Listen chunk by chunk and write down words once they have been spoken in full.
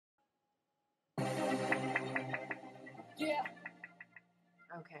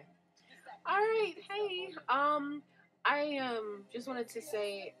Okay. All right. Hey. I just wanted to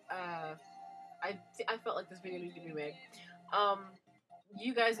say I felt like this video needed to be made. Um,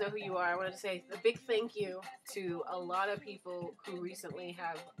 you guys know who you are. I wanted to say a big thank you to a lot of people who recently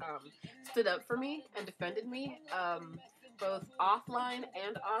have stood up for me and defended me, both offline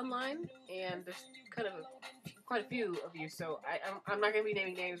and online. And there's kind of quite a few of you, so I'm not going to be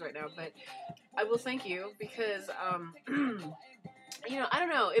naming names right now, but I will thank you because I don't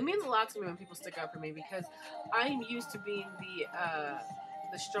know. It means a lot to me when people stick up for me because I'm used to being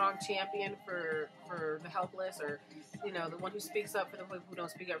the strong champion for the helpless, or the one who speaks up for the people who don't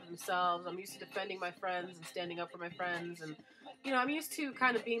speak up for themselves. I'm used to defending my friends and standing up for my friends, and I'm used to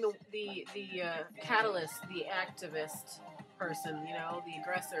kind of being the catalyst, the activist person, the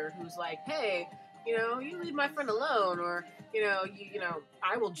aggressor who's like, hey. You leave my friend alone, or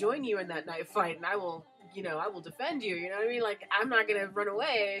I will join you in that knife fight, and I will defend you. You know what I mean? Like, I'm not gonna run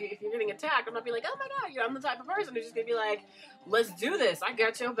away if you're getting attacked. I'm not be like, oh my god, I'm the type of person who's just gonna be like, let's do this. I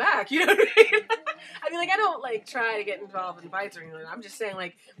got your back. You know what I mean? I mean, like, I don't like try to get involved in fights or anything. I'm just saying,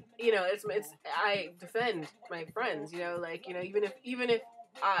 like, it's I defend my friends. Even if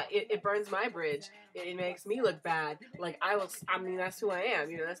it burns my bridge. It makes me look bad. Like, I mean, that's who I am.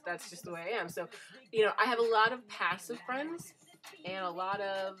 That's just the way I am. So, I have a lot of passive friends and a lot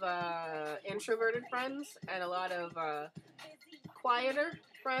of introverted friends and a lot of quieter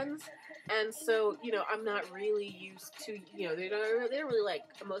friends. And so, I'm not really used to, they don't really like,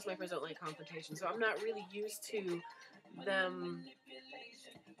 most of my friends don't like confrontation. So I'm not really used to them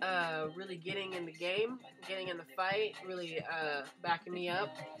really getting in the game, getting in the fight, really backing me up,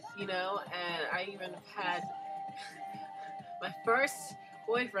 and I even had my first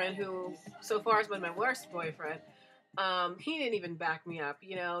boyfriend, who so far has been my worst boyfriend. He didn't even back me up.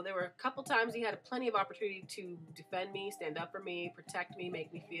 There were a couple times he had plenty of opportunity to defend me, stand up for me, protect me,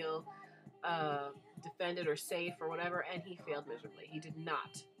 make me feel defended or safe or whatever, and he failed miserably. He did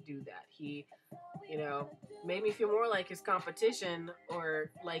not do that. He made me feel more like his competition, or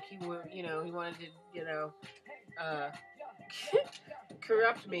like he wanted to,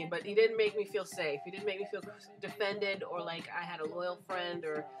 corrupt me, but he didn't make me feel safe. He didn't make me feel defended or like I had a loyal friend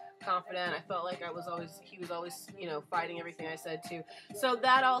or confident. I felt like he was always, fighting everything I said to. So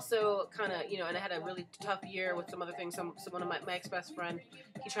that also kind of, and I had a really tough year with some other things. One of my ex-best friend,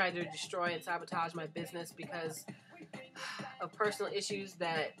 he tried to destroy and sabotage my business because of personal issues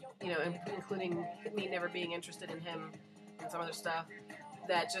that, including me never being interested in him and some other stuff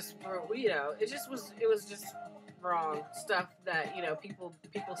that just were, it was just wrong stuff that, people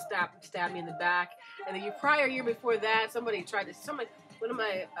stabbed me in the back. And the prior year before that, one of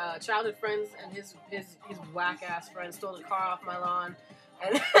my childhood friends and his whack ass friend stole a car off my lawn,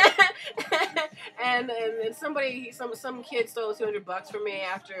 and and some kid stole $200 from me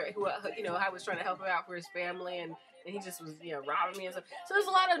after I was trying to help him out for his family, and he just was robbing me and stuff. So there's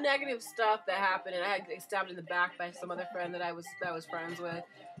a lot of negative stuff that happened, and I got stabbed in the back by some other friend that I was friends with.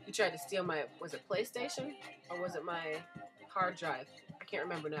 He tried to steal was it PlayStation or was it my hard drive? I can't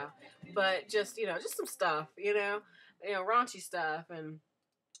remember now, but just some stuff, raunchy stuff, and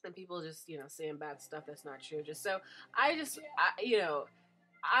people just saying bad stuff that's not true.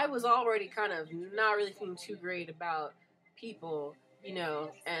 I was already kind of not really feeling too great about people,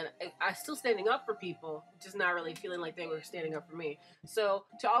 and I still standing up for people, just not really feeling like they were standing up for me. So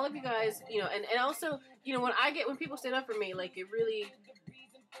to all of you guys, and also, when people stand up for me, like, it really,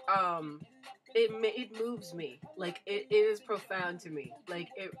 it moves me. Like, it is profound to me. Like,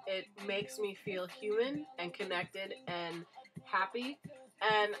 it makes me feel human and connected and happy.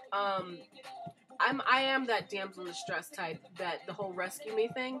 And I am that damsel in distress type that the whole rescue me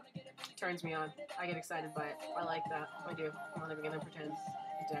thing turns me on. I get excited by it. I like that. I do. I'm not even gonna pretend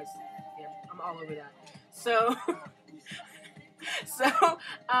it does. Yeah, I'm all over that. So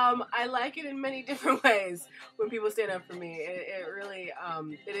I like it in many different ways when people stand up for me. It really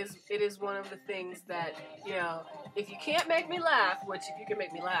it is one of the things that, if you can't make me laugh, which if you can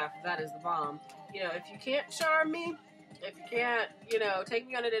make me laugh, that is the bomb. If you can't charm me, if you can't, take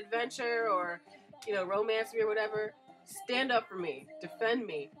me on an adventure or, romance me or whatever, stand up for me, defend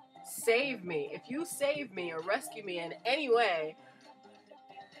me, save me. If you save me or rescue me in any way,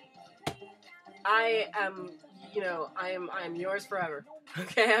 I am yours forever.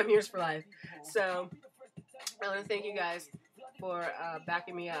 Okay, I'm yours for life. So I want to thank you guys for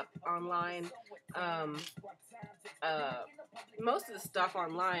backing me up online. Most of the stuff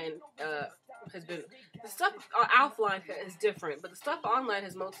online has been, the stuff offline is different, but the stuff online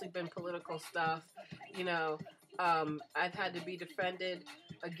has mostly been political stuff. I've had to be defended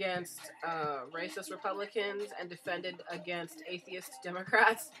against racist Republicans and defended against atheist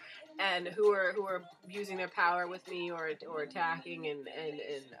Democrats, and who are using their power with me or attacking and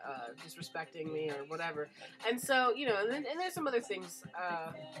disrespecting me or whatever. And so, you know, and there's some other things.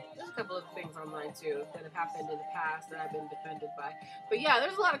 There's a couple of things online too that have happened in the past that I've been defended by. But yeah,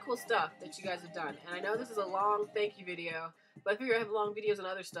 there's a lot of cool stuff that you guys have done. And I know this is a long thank you video, but I figure I have long videos and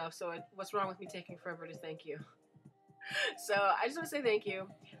other stuff, so what's wrong with me taking forever to thank you? So I just want to say thank you,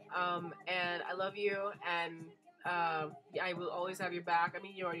 and I love you, and I will always have your back. I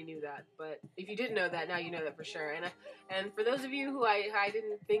mean, you already knew that, but if you didn't know that, now you know that for sure. And for those of you who I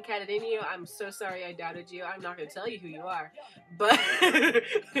didn't think had it in you, I'm so sorry I doubted you. I'm not going to tell you who you are, but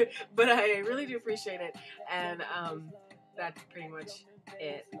but I really do appreciate it, and that's pretty much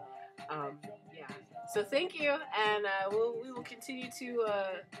it. Yeah. So thank you, and we will continue to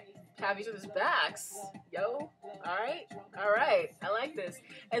have each other's backs, yo. All right. I like this.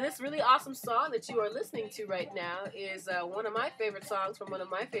 And this really awesome song that you are listening to right now is one of my favorite songs from one of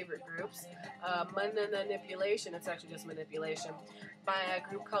my favorite groups, Manipulation. It's actually just Manipulation, by a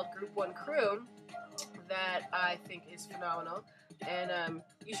group called Group One Crew that I think is phenomenal. And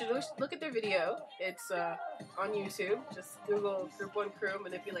you should look at their video. It's on YouTube. Just Google Group One Crew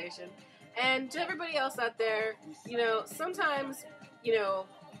Manipulation. And to everybody else out there, you know, sometimes, you know,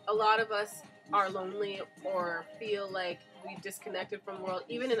 a lot of us are lonely or feel like we've disconnected from the world,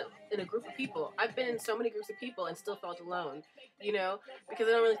 even in a group of people. I've been in so many groups of people and still felt alone, you know, because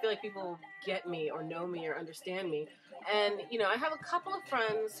I don't really feel like people get me or know me or understand me. And, you know, I have a couple of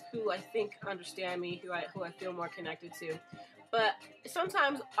friends who I think understand me, who I feel more connected to. But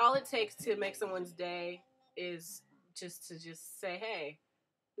sometimes all it takes to make someone's day is just to say, hey,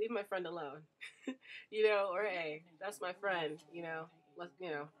 leave my friend alone, you know, or hey, that's my friend, you know, let's,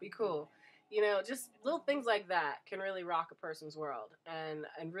 you know, be cool. You know, just little things like that can really rock a person's world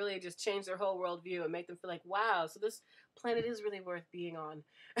and really just change their whole worldview and make them feel like, wow, so this planet is really worth being on.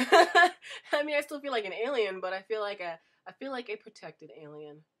 I mean, I still feel like an alien, but I feel like a protected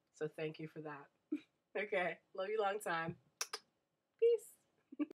alien. So thank you for that. Okay, love you long time. Peace.